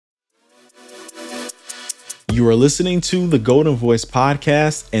You are listening to the Golden Voice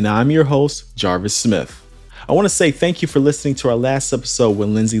podcast, and I'm your host, Jarvis Smith. I want to say thank you for listening to our last episode with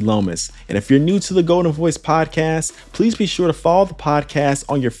Lindsay Lomas. And if you're new to the Golden Voice podcast, please be sure to follow the podcast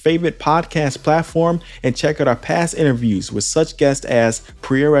on your favorite podcast platform and check out our past interviews with such guests as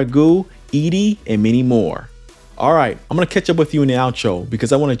Priya Ragu, Edie, and many more. All right, I'm going to catch up with you in the outro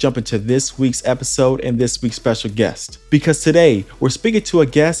because I want to jump into this week's episode and this week's special guest. Because today, we're speaking to a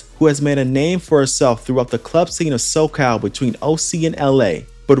guest who has made a name for herself throughout the club scene of SoCal between OC and LA,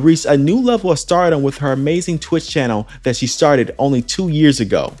 but reached a new level of stardom with her amazing Twitch channel that she started only 2 years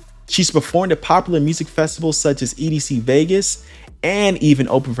ago. She's performed at popular music festivals such as EDC Vegas and even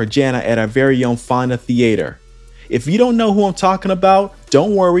opened for Jana at our very own Fonda Theater. If you don't know who I'm talking about,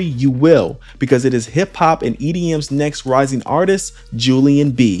 don't worry, you will, because it is hip hop and EDM's next rising artist,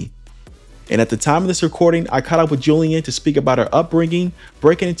 Julienne By. And at the time of this recording, I caught up with Julienne to speak about her upbringing,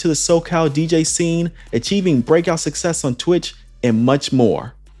 breaking into the SoCal DJ scene, achieving breakout success on Twitch, and much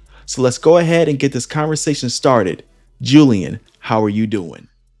more. So let's go ahead and get this conversation started. Julienne, how are you doing?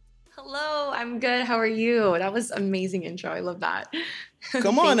 Hello, I'm good. How are you? That was amazing intro. I love that.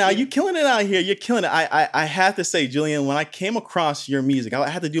 Come on now, you're killing it out here. You're killing it. I have to say, Julienne, when I came across your music, I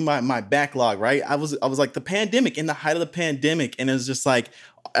had to do my backlog, right? I was like the pandemic, in the height of the pandemic, and it was just like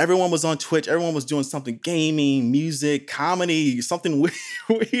everyone was on Twitch, everyone was doing something, gaming, music, comedy, something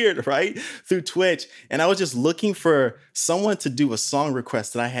weird, right? Through Twitch. And I was just looking for someone to do a song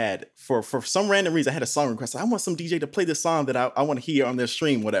request that I had. For some random reason, I had a song request. I want some DJ to play this song that I want to hear on their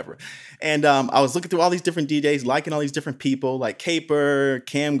stream, whatever. And I was looking through all these different DJs, liking all these different people like Caper,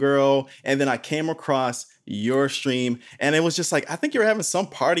 Cam Girl, and then I came across your stream, and it was just like, I think you were having some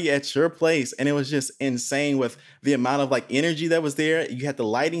party at your place, and it was just insane with the amount of like energy that was there. You had the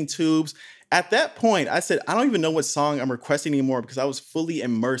lighting tubes. At that point, I said, I don't even know what song I'm requesting anymore because I was fully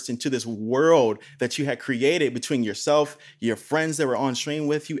immersed into this world that you had created between yourself, your friends that were on stream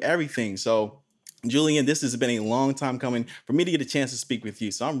with you, everything. So, Julienne, this has been a long time coming for me to get a chance to speak with you.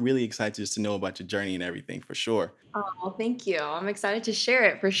 So I'm really excited just to know about your journey and everything, for sure. Oh, thank you. I'm excited to share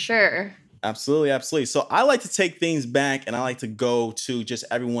it for sure. Absolutely, absolutely. So I like to take things back and I like to go to just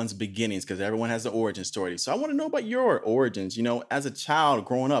everyone's beginnings because everyone has an origin story. So I want to know about your origins, as a child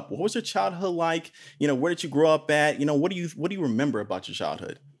growing up. What was your childhood like? Where did you grow up at? What do you remember about your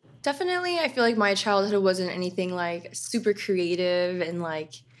childhood? Definitely, I feel like my childhood wasn't anything like super creative and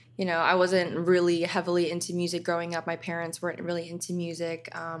I wasn't really heavily into music growing up. My parents weren't really into music.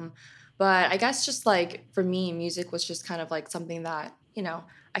 But I guess just like for me, music was just kind of like something that,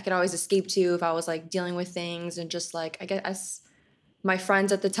 I could always escape to if I was like dealing with things and just like, I guess my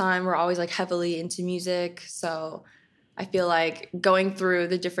friends at the time were always like heavily into music. So I feel like going through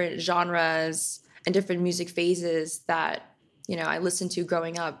the different genres and different music phases that, I listened to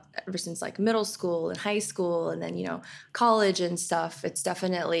growing up ever since like middle school and high school and then, college and stuff, it's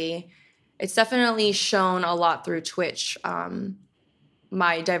definitely shown a lot through Twitch.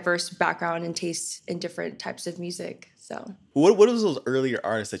 My diverse background and taste in different types of music. So What was those earlier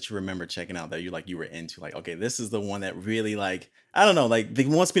artists that you remember checking out that you were into? Like, okay, this is the one that really like, I don't know, like they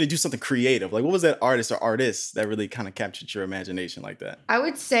wants me to do something creative. Like what was that artist or artists that really kind of captured your imagination like that? I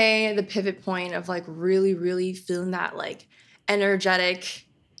would say the pivot point of like really, really feeling that like energetic,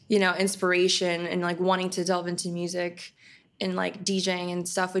 inspiration and like wanting to delve into music and like DJing and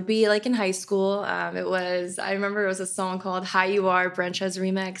stuff would be like in high school. I remember it was a song called High You Are, Branches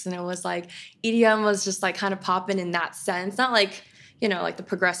remix. And it was like EDM was just like kind of popping in that sense. Not like, like the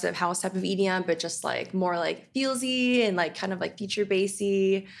progressive house type of EDM, but just like more like feelsy and like kind of like feature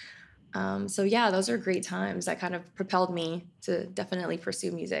bassy. So yeah, those are great times that kind of propelled me to definitely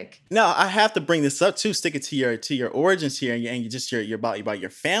pursue music. Now I have to bring this up too, stick it to your origins here and just your about your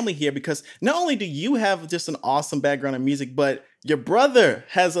family here, because not only do you have just an awesome background in music, but your brother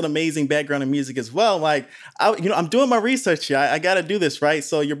has an amazing background in music as well. Like, I'm doing my research here. I got to do this, right?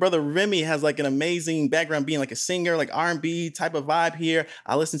 So your brother Remy has like an amazing background being like a singer, like R&B type of vibe here.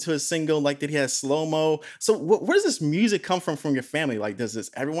 I listened to his single, like that he has slow mo. So where does this music come from your family? Like,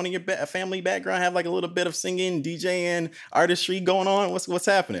 does everyone in your family background have like a little bit of singing, DJing, artistry going on? What's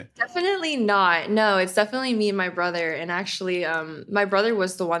happening? Definitely not. No, it's definitely me and my brother. And actually, my brother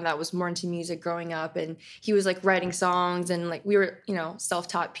was the one that was more into music growing up, and he was like writing songs and like we were,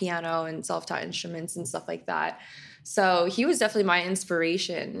 self-taught piano and self-taught instruments and stuff like that. So he was definitely my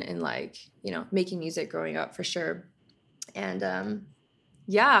inspiration in like, making music growing up for sure. And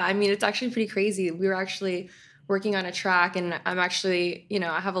yeah, I mean, it's actually pretty crazy. We're working on a track, and I'm actually,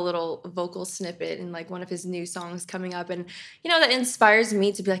 I have a little vocal snippet in like one of his new songs coming up, and that inspires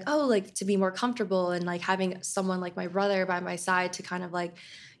me to be like, oh, like to be more comfortable, and like having someone like my brother by my side to kind of like,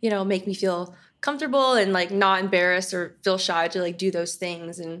 make me feel comfortable and like not embarrassed or feel shy to like do those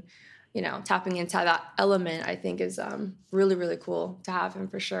things. And tapping into that element, I think is really, really cool to have him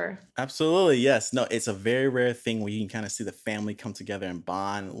for sure. Absolutely, yes. No, it's a very rare thing where you can kind of see the family come together and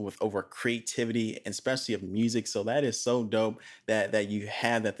bond with over creativity, and especially of music. So that is so dope that you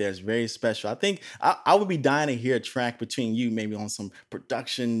have that. There's very special. I think I would be dying to hear a track between you, maybe on some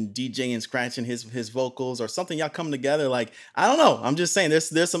production, DJing, scratching his vocals, or something. Y'all come together. Like, I don't know. I'm just saying,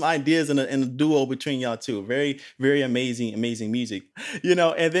 there's some ideas in a duo between y'all two. Very very amazing music.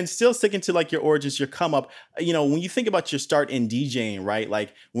 And then still sticking to like your origins, your come up. When you think about your start in DJing, right?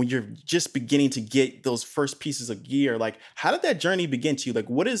 Like when you're just beginning to get those first pieces of gear, like how did that journey begin to you? Like,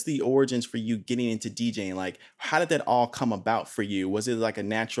 what is the origins for you getting into DJing? Like, how did that all come about for you? Was it like a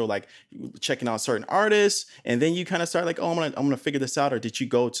natural, like checking out certain artists and then you kind of start like, oh, I'm gonna figure this out? Or did you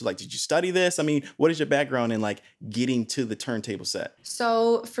go to like, did you study this? I mean, what is your background in like getting to the turntable set?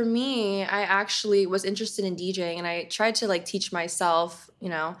 So for me, I actually was interested in DJing and I tried to like teach myself,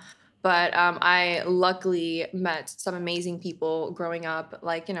 but I luckily met some amazing people growing up,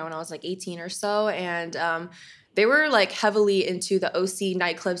 like, when I was like 18 or so. And they were like heavily into the OC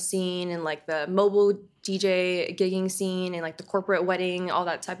nightclub scene and like the mobile DJ gigging scene and like the corporate wedding, all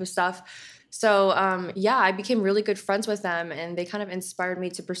that type of stuff. So yeah, I became really good friends with them, and they kind of inspired me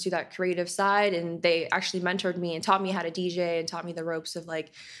to pursue that creative side. And they actually mentored me and taught me how to DJ and taught me the ropes of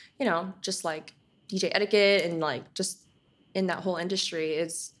like, just like DJ etiquette and like just in that whole industry.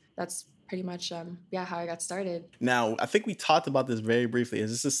 Is That's pretty much yeah, how I got started. Now, I think we talked about this very briefly.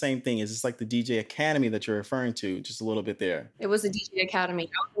 Is this the same thing? Is this like the DJ Academy that you're referring to? Just a little bit there. It was a DJ Academy.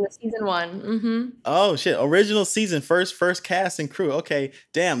 I was in the season one. Mm-hmm. Oh shit! Original season, first cast and crew. Okay,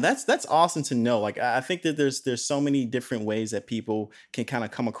 damn, that's awesome to know. Like I think that there's so many different ways that people can kind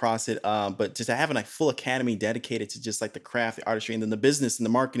of come across it. But just to have a like full academy dedicated to just like the craft, the artistry, and then the business and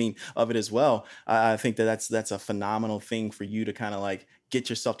the marketing of it as well. I think that that's a phenomenal thing for you to kind of like get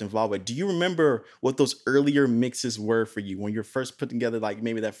yourself involved with. Do you remember what those earlier mixes were for you when you're first putting together like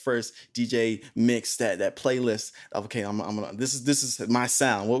maybe that first DJ mix, that playlist of okay, I'm gonna this is my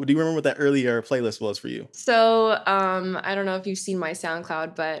sound. What do you remember what that earlier playlist was for you? So, I don't know if you've seen my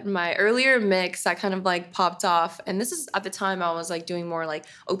SoundCloud, but my earlier mix that kind of like popped off, and this is at the time I was like doing more like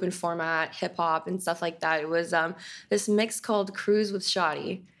open format hip hop and stuff like that. It was this mix called Cruise with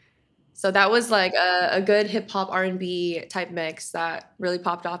Shoddy. So that was like a good hip hop R&B type mix that really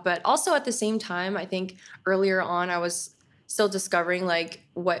popped off. But also at the same time, I think earlier on I was still discovering like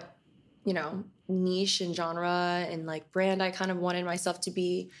what, niche and genre and like brand I kind of wanted myself to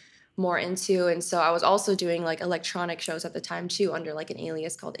be more into. And so I was also doing like electronic shows at the time too under like an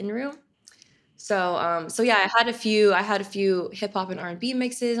alias called Inru. So yeah, I had a few hip hop and R&B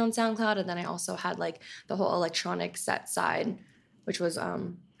mixes on SoundCloud, and then I also had like the whole electronic set side, which was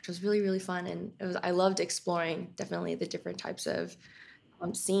really really fun, and I loved exploring definitely the different types of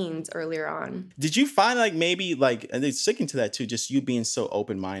scenes earlier on. Did you find like maybe like and then sticking to that too, just you being so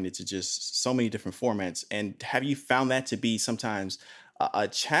open minded to just so many different formats, and have you found that to be sometimes a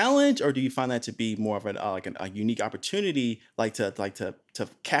challenge, or do you find that to be more of a unique opportunity, like to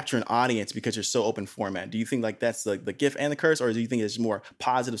capture an audience because you're so open format? Do you think like that's the gift and the curse, or do you think there's more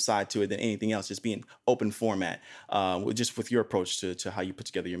positive side to it than anything else, just being open format, just with your approach to how you put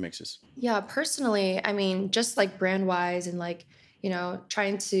together your mixes? Yeah, personally, I mean, just like brand wise and like,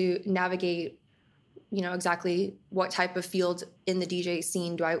 trying to navigate exactly what type of field in the DJ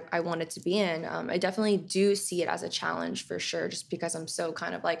scene do I want it to be in. I definitely do see it as a challenge for sure, just because I'm so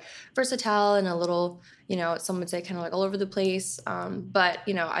kind of like versatile and a little, some would say kind of like all over the place. But,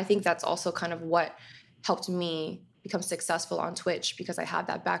 I think that's also kind of what helped me become successful on Twitch, because I have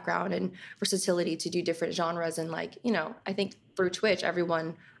that background and versatility to do different genres. And like, I think through Twitch,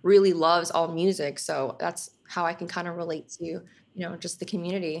 everyone really loves all music. So that's how I can kind of relate to, just the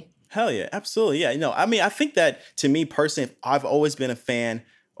community. Hell yeah, absolutely. Yeah, I mean, I think that to me personally, I've always been a fan,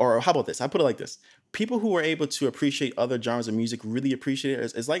 or how about this? I put it like this. People who are able to appreciate other genres of music really appreciate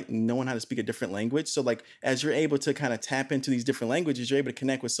it. It's like knowing how to speak a different language. So, like, as you're able to kind of tap into these different languages, you're able to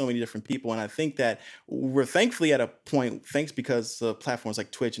connect with so many different people. And I think that we're thankfully at a point, thanks because of platforms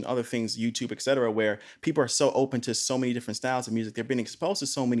like Twitch and other things, YouTube, et cetera, where people are so open to so many different styles of music. They're being exposed to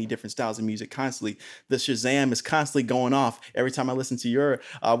so many different styles of music constantly. The Shazam is constantly going off every time I listen to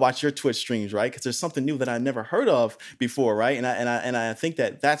watch your Twitch streams, right? Because there's something new that I never heard of before, right? And I think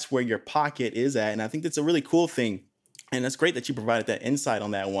that that's where your pocket is at, and I think that's a really cool thing And it's great that you provided that insight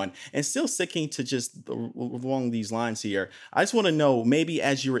on that one. And still sticking to just along these lines here, I just want to know, maybe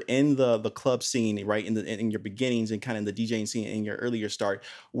as you were in the club scene, right, in your beginnings and kind of the DJing scene in your earlier start,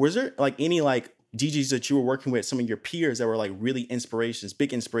 was there like any like DJs that you were working with, some of your peers that were like really inspirations,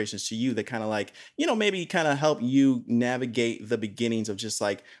 big inspirations to you that kind of like, maybe kind of help you navigate the beginnings of just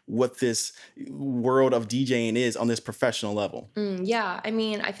like what this world of DJing is on this professional level? Yeah, I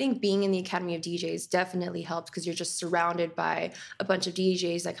mean, I think being in the Academy of DJs definitely helped because you're just surrounded by a bunch of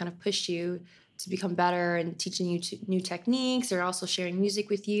DJs that kind of push you to become better and teaching you new techniques, or also sharing music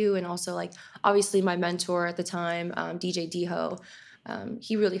with you. And also, like, obviously, my mentor at the time, DJ Diho,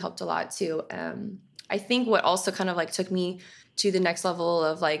 he really helped a lot too. I think what also kind of like took me to the next level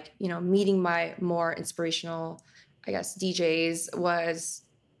of like, meeting my more inspirational, I guess, DJs was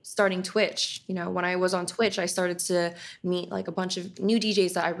starting Twitch. When I was on Twitch, I started to meet like a bunch of new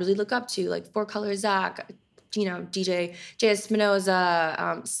DJs that I really look up to, like Four Color Zach, DJ JS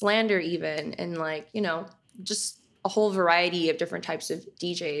Spinoza, Slander, even, and like, just a whole variety of different types of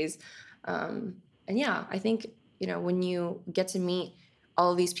DJs. And yeah, I think, when you get to meet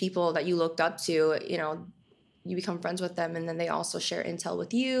all of these people that you looked up to, you become friends with them, and then they also share intel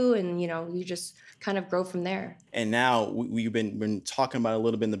with you, and you just kind of grow from there. And now we've been talking about it a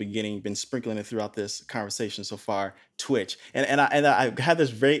little bit in the beginning, been sprinkling it throughout this conversation so far. Twitch, and I have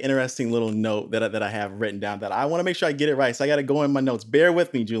this very interesting little note that I have written down that I want to make sure I get it right. So I got to go in my notes. Bear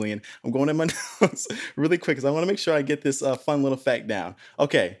with me, Julian. I'm going in my notes really quick because I want to make sure I get this fun little fact down.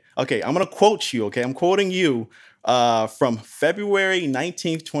 Okay. I'm gonna quote you. Okay, I'm quoting you from February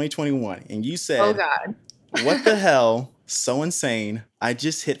 19th, 2021, and you Oh said, God. "What the hell? So insane. I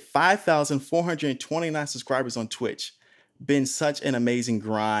just hit 5,429 subscribers on Twitch. Been such an amazing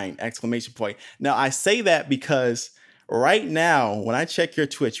grind!" Exclamation point. Now I say that because right now, when I check your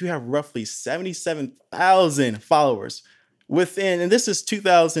Twitch, you have roughly 77,000 followers. And this is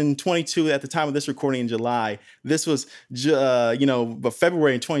 2022 at the time of this recording in July. This was, but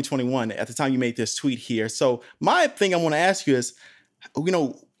February in 2021 at the time you made this tweet here. So my thing I want to ask you is,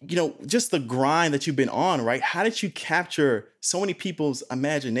 just the grind that you've been on, right? How did you capture so many people's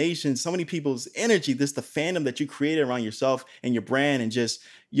imagination, so many people's energy, this the fandom that you created around yourself and your brand and just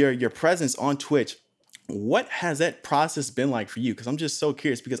your presence on Twitch? What has that process been like for you? Because I'm just so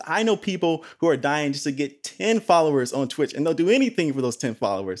curious, because I know people who are dying just to get 10 followers on Twitch, and they'll do anything for those 10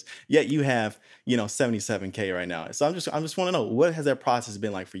 followers. Yet you have, 77K right now. So I just want to know, what has that process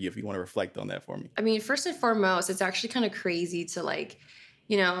been like for you, if you want to reflect on that for me? I mean, first and foremost, it's actually kind of crazy to like,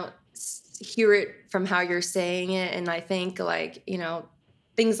 hear it from how you're saying it. And I think like,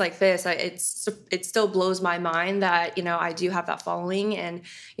 things like this, it still blows my mind that, I do have that following, and,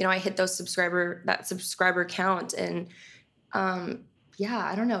 I hit that subscriber count. And, yeah,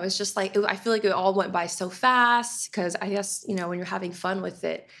 I don't know. It's just like, I feel like it all went by so fast because I guess, when you're having fun with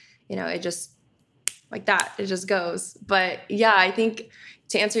it, it just like that, it just goes. But yeah, I think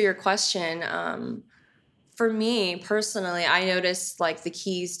to answer your question, for me personally, I noticed like the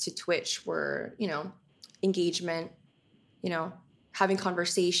keys to Twitch were, engagement, you know, having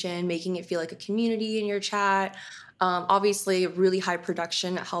conversation, making it feel like a community in your chat. Obviously, really high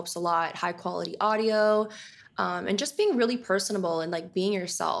production helps a lot, high quality audio, and just being really personable and like being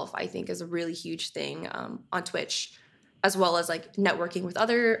yourself, I think is a really huge thing on Twitch, as well as like networking with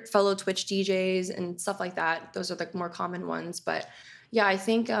other fellow Twitch DJs and stuff like that. Those are the more common ones. But yeah, I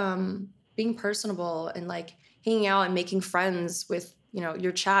think being personable and like hanging out and making friends with,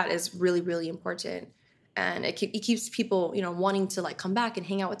 your chat is really, really important. And it keeps people, wanting to like come back and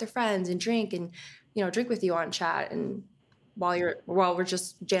hang out with their friends and drink and, drink with you on chat, and while we're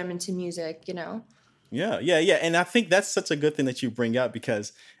just jamming to music. Yeah. And I think that's such a good thing that you bring up,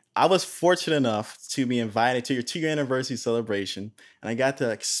 because I was fortunate enough to be invited to your 2-year anniversary celebration, and I got to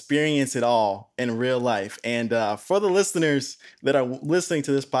experience it all in real life. And for the listeners that are listening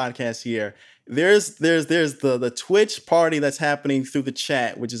to this podcast here, there's the Twitch party that's happening through the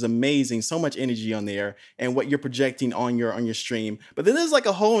chat, which is amazing. So much energy on there, and what you're projecting on your stream. But then there's like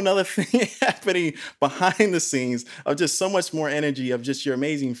a whole nother thing happening behind the scenes of just so much more energy of just your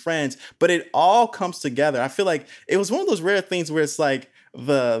amazing friends. But it all comes together. I feel like it was one of those rare things where it's like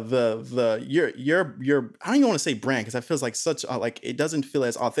the your I don't even want to say brand, because that feels like such like it doesn't feel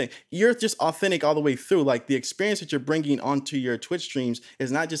as authentic. You're just authentic all the way through. Like the experience that you're bringing onto your Twitch streams is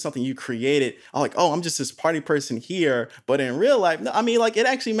not just something you created. Like, oh, I'm just this party person here, but in real life, no, I mean, like it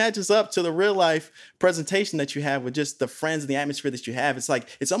actually matches up to the real life presentation that you have with just the friends and the atmosphere that you have. It's like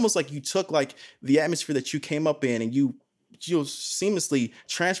it's almost like you took like the atmosphere that you came up in, and you seamlessly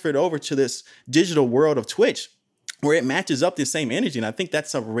transferred over to this digital world of Twitch. where it matches up the same energy. And I think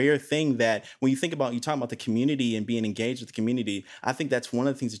that's a rare thing that when you think about, you talk about the community and being engaged with the community, I think that's one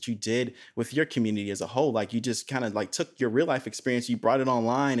of the things that you did with your community as a whole. Like you just kind of like took your real life experience, you brought it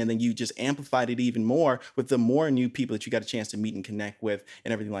online, and then you just amplified it even more with the more new people that you got a chance to meet and connect with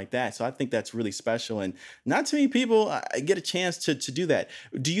and everything like that. So I think that's really special. And not too many people get a chance to do that.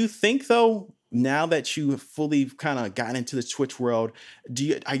 Do you think though, now that you have fully kind of gotten into the Twitch world,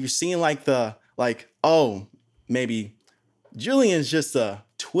 are you seeing like oh, maybe Julienne's just a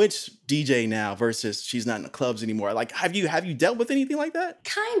Twitch DJ now versus she's not in the clubs anymore. Like, have you dealt with anything like that?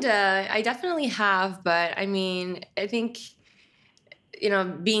 Kinda. I definitely have, but I mean, I think,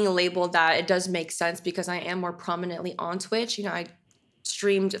 being labeled that, it does make sense because I am more prominently on Twitch. I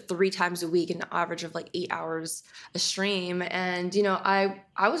streamed 3 times a week, an average of like 8 hours a stream. And,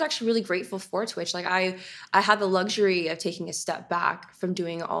 I was actually really grateful for Twitch. Like I had the luxury of taking a step back from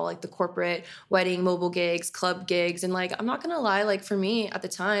doing all like the corporate wedding, mobile gigs, club gigs. And like, I'm not gonna lie, like for me at the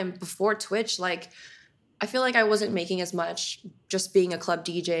time before Twitch, like I feel like I wasn't making as much just being a club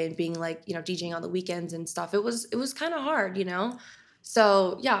DJ and being like, DJing on the weekends and stuff. It was kind of hard.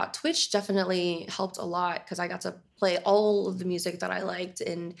 So, yeah, Twitch definitely helped a lot because I got to play all of the music that I liked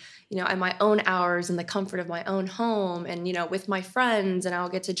and, at my own hours in the comfort of my own home and, with my friends, and I'll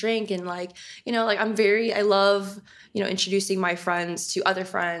get to drink and like, like I love, introducing my friends to other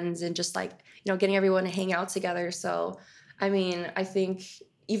friends and just like, getting everyone to hang out together. So, I mean, I think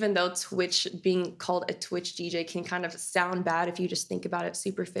even though Twitch, being called a Twitch DJ, can kind of sound bad if you just think about it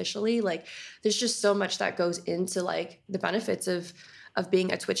superficially, like there's just so much that goes into like the benefits of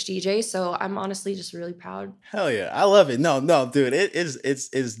being a Twitch DJ. So I'm honestly just really proud. Hell yeah, I love it. No, no, dude,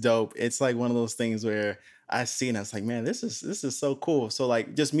 it's dope. It's like one of those things where I see and I was like, man, this is so cool. So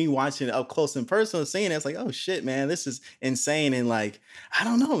like just me watching it up close and personal, seeing it, it's like, oh shit, man, this is insane. And like, I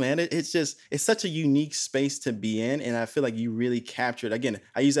don't know, man, it's such a unique space to be in, and I feel like you really captured. Again,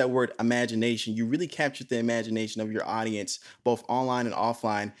 I use that word imagination. You really captured the imagination of your audience, both online and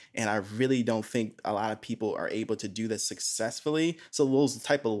offline. And I really don't think a lot of people are able to do that successfully. So those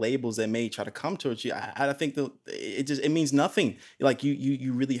type of labels that may try to come towards you, I think that it means nothing. Like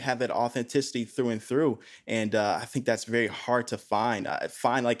you really have that authenticity through and through, and I think that's very hard to find. I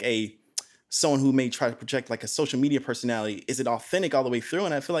find like a someone who may try to project like a social media personality. Is it authentic all the way through?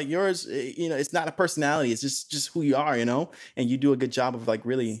 And I feel like yours, it's not a personality. It's just who you are, and you do a good job of like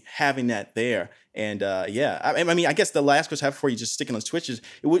really having that there. And yeah, I mean, I guess the last question I have before you, just sticking on switches,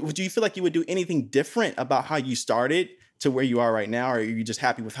 do you feel like you would do anything different about how you started to where you are right now, or are you just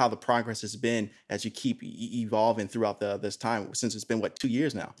happy with how the progress has been as you keep evolving throughout this time, since it's been what, 2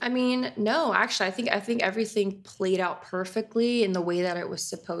 years now? I mean, no, actually, I think everything played out perfectly in the way that it was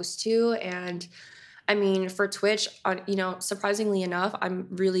supposed to. And I mean, for Twitch, surprisingly enough, I'm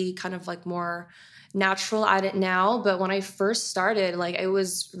really kind of like more natural at it now. But when I first started, like it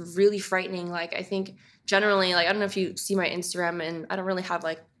was really frightening. Like I think generally, like I don't know if you see my Instagram, and I don't really have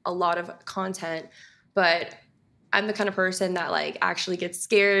like a lot of content, but I'm the kind of person that like actually gets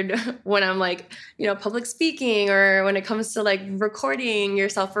scared when I'm like, public speaking, or when it comes to like recording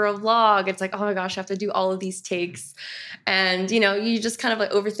yourself for a vlog. It's like, oh my gosh, I have to do all of these takes. And, you just kind of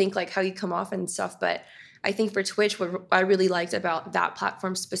like overthink like how you come off and stuff. But I think for Twitch, what I really liked about that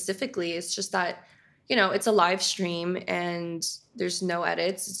platform specifically is just that, it's a live stream and there's no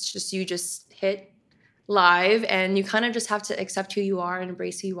edits. It's just you just hit live and you kind of just have to accept who you are and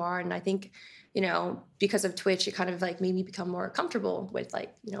embrace who you are. And I think, because of Twitch, it kind of like made me become more comfortable with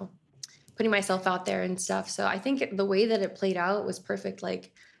like, putting myself out there and stuff. So I think the way that it played out was perfect.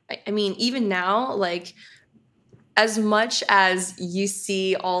 Like, I mean, even now, like as much as you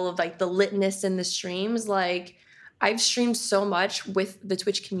see all of like the litness in the streams, like I've streamed so much with the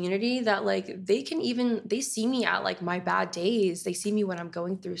Twitch community that like they see me at like my bad days. They see me when I'm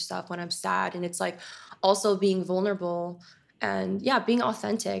going through stuff, when I'm sad. And it's like also being vulnerable and yeah, being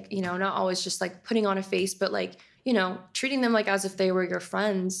authentic, not always just like putting on a face, but like, treating them like as if they were your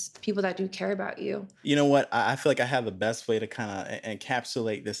friends, people that do care about you. You know what? I feel like I have the best way to kind of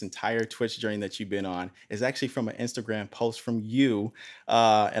encapsulate this entire Twitch journey that you've been on is actually from an Instagram post from you.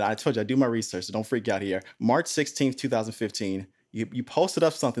 And I told you I do my research, so don't freak out here. March 16th, 2015. You posted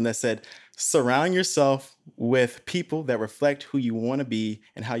up something that said, surround yourself with people that reflect who you want to be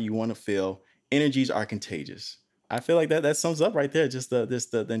and how you want to feel. Energies are contagious. I feel like that sums up right there, just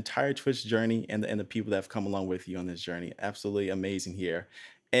the entire Twitch journey and the people that have come along with you on this journey. Absolutely amazing here.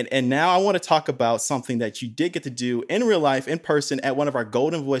 And now I want to talk about something that you did get to do in real life, in person, at one of our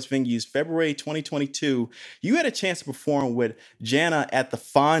Golden Voice venues, February 2022. You had a chance to perform with Jana at the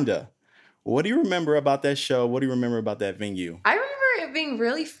Fonda. What do you remember about that show? What do you remember about that venue? I remember it being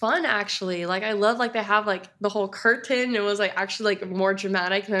really fun actually. Like I love like they have like the whole curtain. It was like actually like more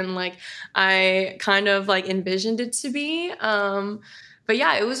dramatic than like I kind of like envisioned it to be. But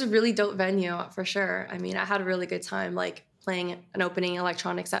yeah, it was a really dope venue for sure. I mean, I had a really good time like playing an opening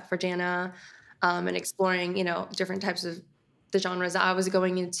electronic set for Jana, and exploring, different types of the genres that I was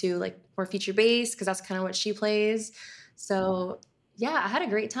going into, like more feature bass, because that's kind of what she plays. So yeah, I had a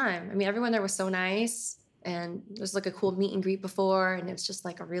great time. I mean, everyone there was so nice, and there's like a cool meet and greet before, and it's just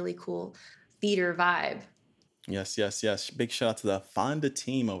like a really cool theater vibe. Yes, yes, yes. Big shout out to the Fonda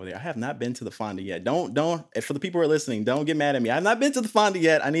team over there. I have not been to the Fonda yet. Don't. For the people who are listening, don't get mad at me. I've not been to the Fonda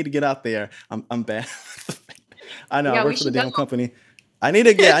yet. I need to get out there. I'm bad. I know. I Yeah, we work for the should go. damn company. I need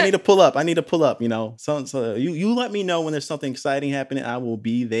to get. I need to pull up. I need to pull up. So you let me know when there's something exciting happening. I will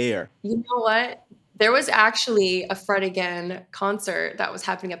be there. You know what? There was actually a Fred Again concert that was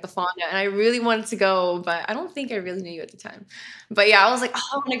happening at the Fonda, and I really wanted to go, but I don't think I really knew you at the time. But yeah, I was like, oh,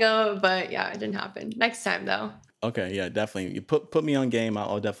 I want to go, but yeah, it didn't happen. Next time though. Okay, yeah, definitely. You put me on game.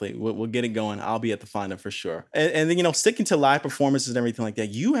 I'll definitely we'll get it going. I'll be at the Fonda for sure. And then sticking to live performances and everything like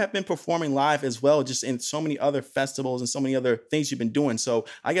that. You have been performing live as well, just in so many other festivals and so many other things you've been doing. So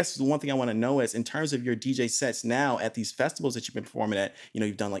I guess the one thing I want to know is in terms of your DJ sets now at these festivals that you've been performing at.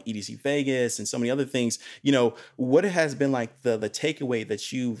 You've done like EDC Vegas and so many other things. What has been like the takeaway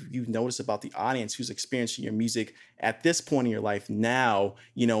that you've noticed about the audience who's experiencing your music at this point in your life now?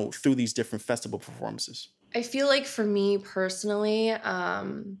 Through these different festival performances. I feel like for me personally,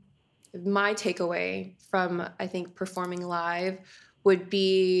 my takeaway from I think performing live would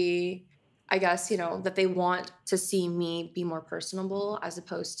be, I guess, that they want to see me be more personable as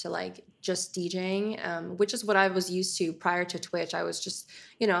opposed to like just DJing, which is what I was used to prior to Twitch. I was just,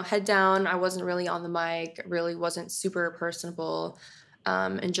 head down. I wasn't really on the mic, really wasn't super personable.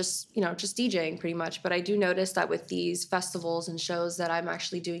 And just DJing pretty much. But I do notice that with these festivals and shows that I'm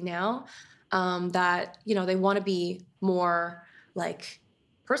actually doing now, that they want to be more like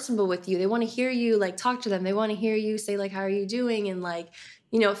personable with you. They want to hear you like talk to them. They want to hear you say like how are you doing, and like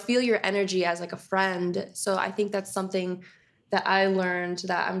feel your energy as like a friend. So I think that's something that I learned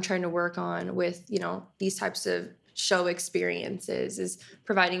that I'm trying to work on with these types of show experiences, is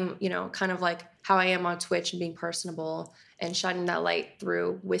providing kind of like how I am on Twitch and being personable and shining that light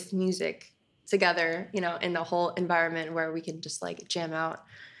through with music together, in the whole environment where we can just like jam out,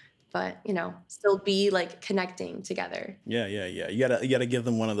 but still be like connecting together. Yeah, yeah, yeah. You gotta give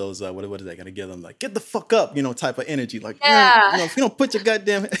them one of those. What is that? Gotta give them like get the fuck up, type of energy. Like, man, Yeah, if you don't put your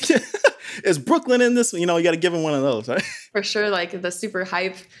goddamn, is Brooklyn in this? You gotta give them one of those, right? for sure, like the super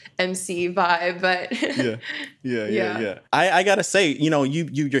hype MC vibe, but Yeah, yeah, yeah, yeah. yeah. I gotta say,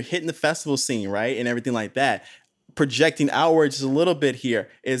 you're hitting the festival scene, right, and everything like that. Projecting outwards just a little bit here,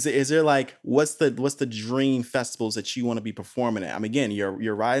 is there like what's the dream festivals that you want to be performing at? I mean, again,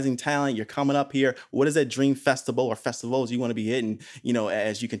 you're rising talent, you're coming up here. What is that dream festival or festivals you want to be hitting?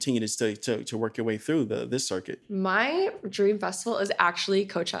 As you continue to work your way through this circuit. My dream festival is actually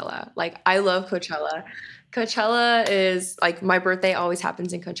Coachella. Like I love Coachella. Coachella is like my birthday always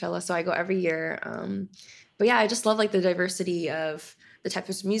happens in Coachella, so I go every year. But yeah, I just love like the diversity of the type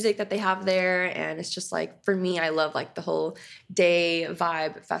of music that they have there, and it's just like for me, I love like the whole day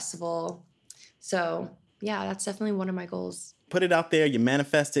vibe festival. So yeah, that's definitely one of my goals. Put it out there, you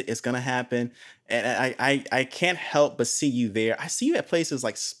manifest it, it's gonna happen. And I can't help but see you there. I see you at places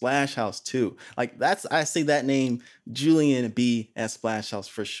like Splash House too. Like I see that name, Julienne B at Splash House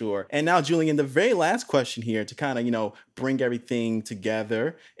for sure. And now, Julian, the very last question here to kind of, bring everything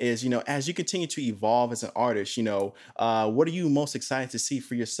together is, as you continue to evolve as an artist, what are you most excited to see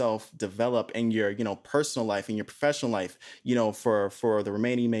for yourself develop in your, personal life, in your professional life, for the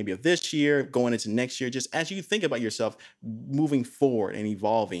remaining maybe of this year, going into next year, just as you think about yourself moving forward and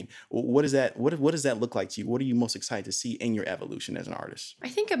evolving. What is that? What does that look like to you? What are you most excited to see in your evolution as an artist? I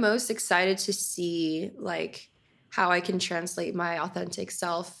think I'm most excited to see like how I can translate my authentic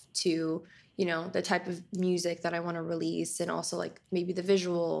self to, the type of music that I want to release, and also like maybe the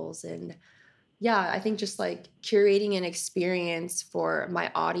visuals. And yeah, I think just like curating an experience for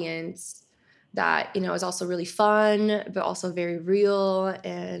my audience that, is also really fun, but also very real.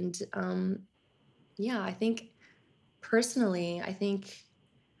 And yeah, I think personally, I think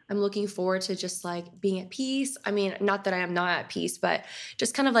I'm looking forward to just like being at peace. I mean, not that I am not at peace, but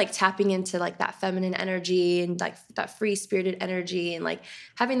just kind of like tapping into like that feminine energy and like that free spirited energy, and like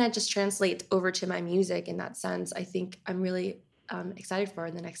having that just translate over to my music in that sense. I think I'm really excited for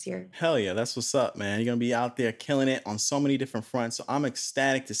in the next year. Hell yeah, that's what's up, man. You're gonna be out there killing it on so many different fronts. So I'm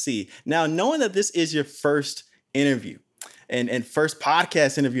ecstatic to see. Now, knowing that this is your first interview, and first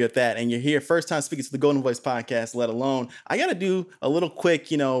podcast interview at that. And you're here first time speaking to the Golden Voice podcast, let alone I got to do a little quick,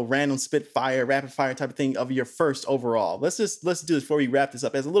 random spitfire, rapid fire type of thing of your first overall. Let's do this before we wrap this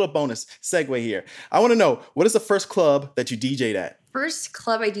up as a little bonus segue here. I want to know, what is the first club that you DJ'd at? First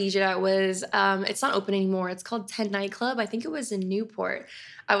club I DJ'd at was, it's not open anymore. It's called 10 Nightclub. I think it was in Newport.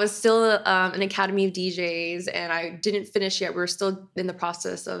 I was still an academy of DJs and I didn't finish yet. We were still in the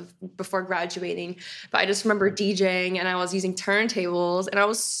process of before graduating. But I just remember DJing and I was using turntables and I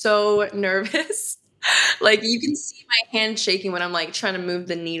was so nervous. Like you can see my hand shaking when I'm like trying to move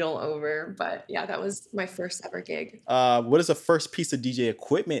the needle over. But yeah, that was my first ever gig. What is the first piece of DJ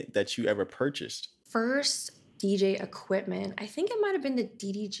equipment that you ever purchased? First DJ equipment. I think it might have been the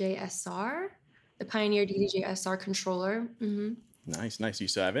DDJ SR, the Pioneer DDJ SR controller. Mm-hmm. Nice. You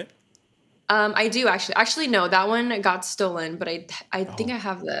still have it? I do actually. Actually, no, that one got stolen, but I think I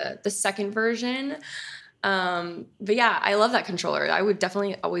have the second version. But yeah, I love that controller. I would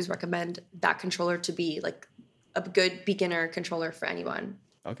definitely always recommend that controller to be like a good beginner controller for anyone.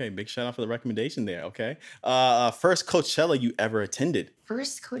 Okay, big shout out for the recommendation there. Okay. First Coachella you ever attended?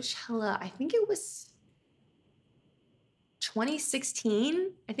 First Coachella, I think it was 2016.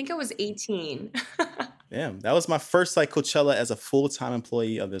 I think I was 18. Yeah, that was my first like Coachella as a full-time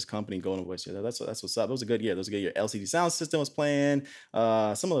employee of this company, Golden Voice. Yeah, that's what's up. That was a good year. That was a good year. LCD Sound System was playing.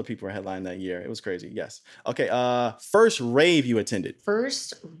 Some other people were headlining that year. It was crazy. Yes. Okay. First rave you attended?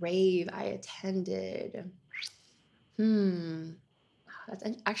 First rave I attended. That's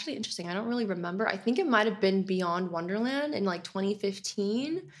actually interesting. I don't really remember. I think it might have been Beyond Wonderland in like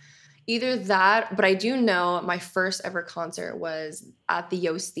 2015. Either that, but I do know my first ever concert was at the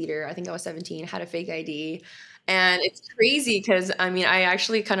Yost Theater. I think I was 17, had a fake ID. And it's crazy because, I mean, I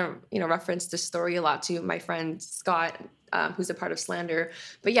actually kind of, referenced this story a lot to my friend Scott, who's a part of Slander.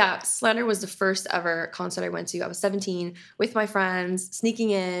 But yeah, Slander was the first ever concert I went to. I was 17 with my friends, sneaking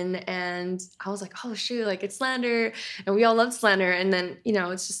in, and I was like, oh, shoot, like it's Slander. And we all loved Slander. And then,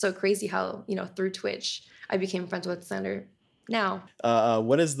 it's just so crazy how, through Twitch, I became friends with Slander. Now,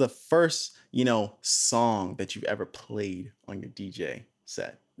 what is the first, song that you've ever played on your DJ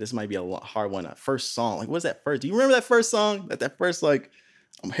set? This might be a hard one. First song, like what's that first? Do you remember that first song? That first, like,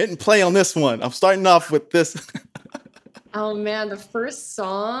 I'm hitting play on this one. I'm starting off with this. Oh man, the first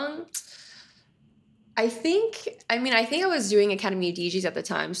song. I think I was doing Academy of DJs at the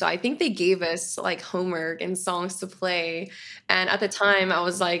time. So I think they gave us like homework and songs to play. And at the time I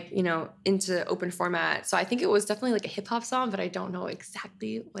was like, into open format. So I think it was definitely like a hip hop song, but I don't know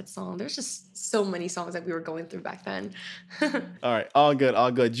exactly what song. There's just so many songs that we were going through back then. All right. All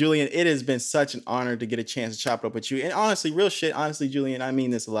good. Julienne, it has been such an honor to get a chance to chop it up with you. And honestly, real shit, Julienne, I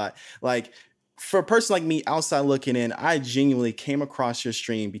mean this a lot. Like, for a person like me outside looking in, I genuinely came across your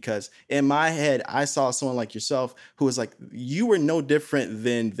stream because in my head, I saw someone like yourself who was like, you were no different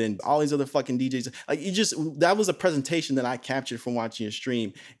than all these other fucking DJs. Like that was a presentation that I captured from watching your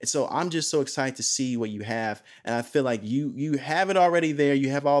stream. And so I'm just so excited to see what you have. And I feel like you have it already there. You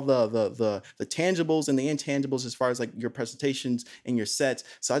have all the tangibles and the intangibles as far as like your presentations and your sets.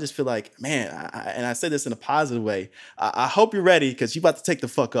 So I just feel like, man, and I say this in a positive way. I hope you're ready because you're about to take the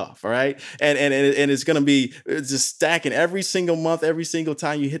fuck off. All right. And it's going to be just stacking every single month, every single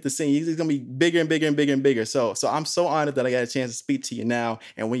time you hit the scene. It's going to be bigger and bigger and bigger and bigger. So I'm so honored that I got a chance to speak to you now.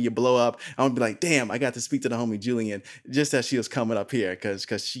 And when you blow up, I'm going to be like, damn, I got to speak to the homie Julienne just as she was coming up here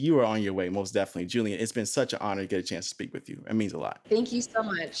because you were on your way, most definitely. Julienne, it's been such an honor to get a chance to speak with you. It means a lot. Thank you so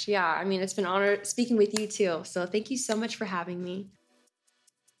much. Yeah, I mean, it's been an honor speaking with you too. So thank you so much for having me.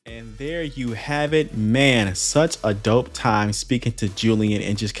 And there you have it, man. Such a dope time speaking to Julienne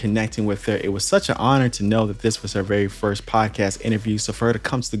and just connecting with her. It was such an honor to know that this was her very first podcast interview. So for her to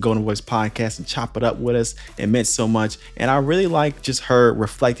come to the Golden Voice podcast and chop it up with us, it meant so much. And I really like just her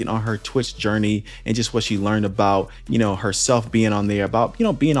reflecting on her Twitch journey and just what she learned about, herself being on there, about,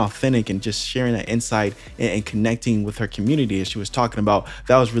 being authentic and just sharing that insight and connecting with her community as she was talking about.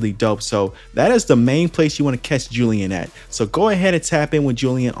 That was really dope. So that is the main place you want to catch Julienne at. So go ahead and tap in with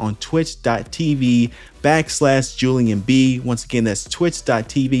Julienne on twitch.tv/JulienneB. Once again, that's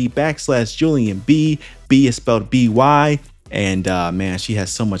twitch.tv/JulienneB. B is spelled B-Y. And man, she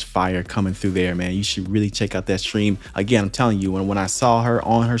has so much fire coming through there, man. You should really check out that stream. Again, I'm telling you, when I saw her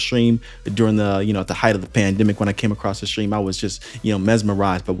on her stream during the, at the height of the pandemic, when I came across the stream, I was just,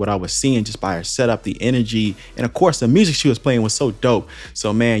 mesmerized by what I was seeing just by her setup, the energy, and of course, the music she was playing was so dope.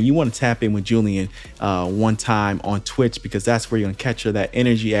 So man, you want to tap in with Julienne one time on Twitch because that's where you're going to catch her that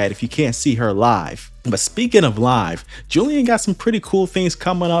energy at if you can't see her live. But speaking of live, Julienne got some pretty cool things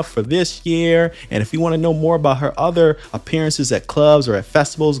coming up for this year. And if you want to know more about her other appearances at clubs or at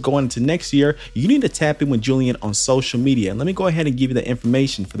festivals going into next year, you need to tap in with Julienne on social media. And let me go ahead and give you the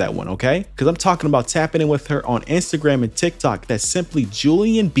information for that one, okay? Because I'm talking about tapping in with her on Instagram and TikTok. That's simply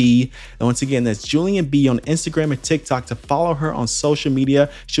Julienne B. And once again, that's Julienne B on Instagram and TikTok to follow her on social media.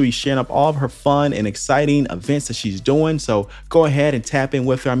 She'll be sharing up all of her fun and exciting events that she's doing. So go ahead and tap in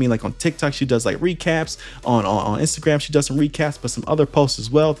with her. I mean, like on TikTok, she does like recaps. On Instagram, she does some recaps, but some other posts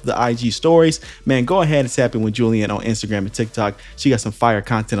as well through the IG stories. Man, go ahead and tap in with Julienne on Instagram and TikTok. She got some fire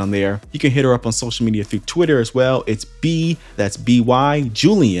content on there. You can hit her up on social media through Twitter as well. It's that's BY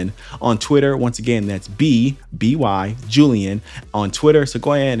Julienne on Twitter. Once again, that's BY Julienne on Twitter. So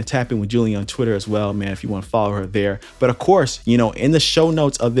go ahead and tap in with Julienne on Twitter as well, man, if you want to follow her there. But of course, in the show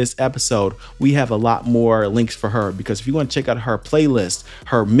notes of this episode, we have a lot more links for her, because if you want to check out her playlist,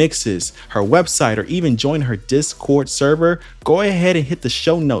 her mixes, her website, or even join her Discord server, go ahead and hit the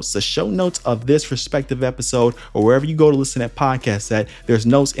show notes. The show notes of this respective episode, or wherever you go to listen to that podcast at, there's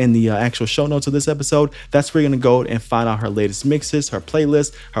notes in the actual show notes of this episode. That's where you're going to go and find out her latest mixes, her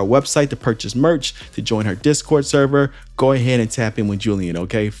playlist, her website to purchase merch, to join her Discord server. Go ahead and tap in with Julienne,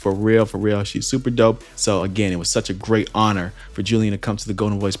 okay? For real. She's super dope. So again, it was such a great honor for Julienne to come to the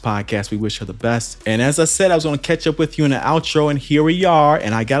Golden Voice podcast. We wish her the best. And as I said, I was going to catch up with you in the outro, and here we are.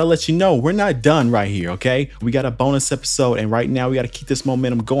 And I got to let you know, we're not done right here, okay? We got a bonus episode, and right now we got to keep this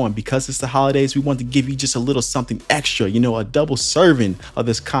momentum going, because it's the holidays. We want to give you just a little something extra, a double serving of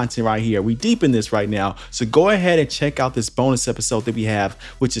this content right here. We deep in this right now. So go ahead and check out this bonus episode that we have,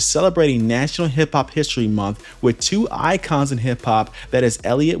 which is celebrating National Hip Hop History Month with two icons in hip hop, that is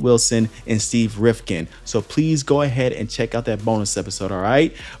Elliott Wilson and Steve Rifkin. So please go ahead and check out that bonus episode, all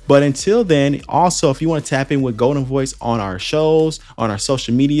right? But until then, also, if you want to tap in with Golden Voice on our shows, on our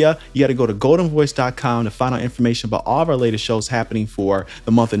social media, you got to go to goldenvoice.com to find out information about all of our latest shows happening for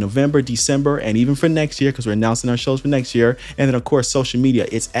the month of November, December, and even for next year, because we're announcing our shows for next year. And then, of course, social media.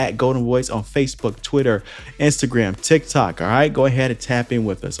 It's at Golden Voice on Facebook, Twitter, Instagram, TikTok, all right? Go ahead and tap in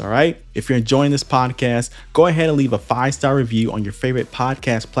with us, all right? If you're enjoying this podcast, go ahead and leave a 5-star review on your favorite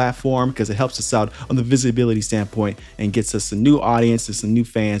podcast platform, because it helps us out on the visibility standpoint and gets us a new audience and some new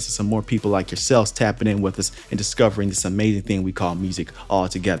fans and some more people like yourselves tapping in with us and discovering this amazing thing we call music all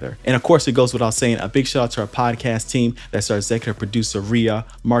together. And of course, it goes without saying, a big shout out to our podcast team. That's our executive producer, Rhea,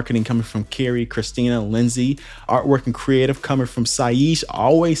 marketing coming from Carrie, Christina, Lindsay, artwork and creative coming from Saish.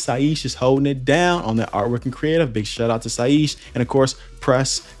 Always Saish is holding it down on the artwork and creative. Big shout out to Saish. And of course,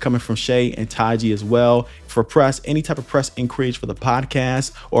 press coming from Shay and Taji as well. For press, any type of press inquiries for the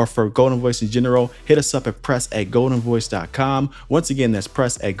podcast or for Golden Voice in general, hit us up at press@goldenvoice.com. Once again, that's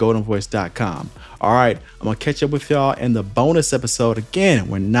press@goldenvoice.com. All right, I'm going to catch up with y'all in the bonus episode. Again,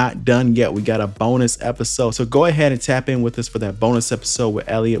 we're not done yet. We got a bonus episode. So go ahead and tap in with us for that bonus episode with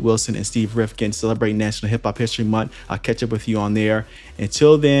Elliott Wilson and Steve Rifkin, celebrating National Hip Hop History Month. I'll catch up with you on there.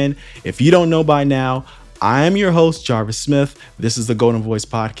 Until then, if you don't know by now, I am your host, Jarvis Smith. This is the Golden Voice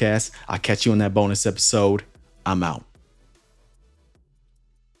Podcast. I'll catch you on that bonus episode. I'm out.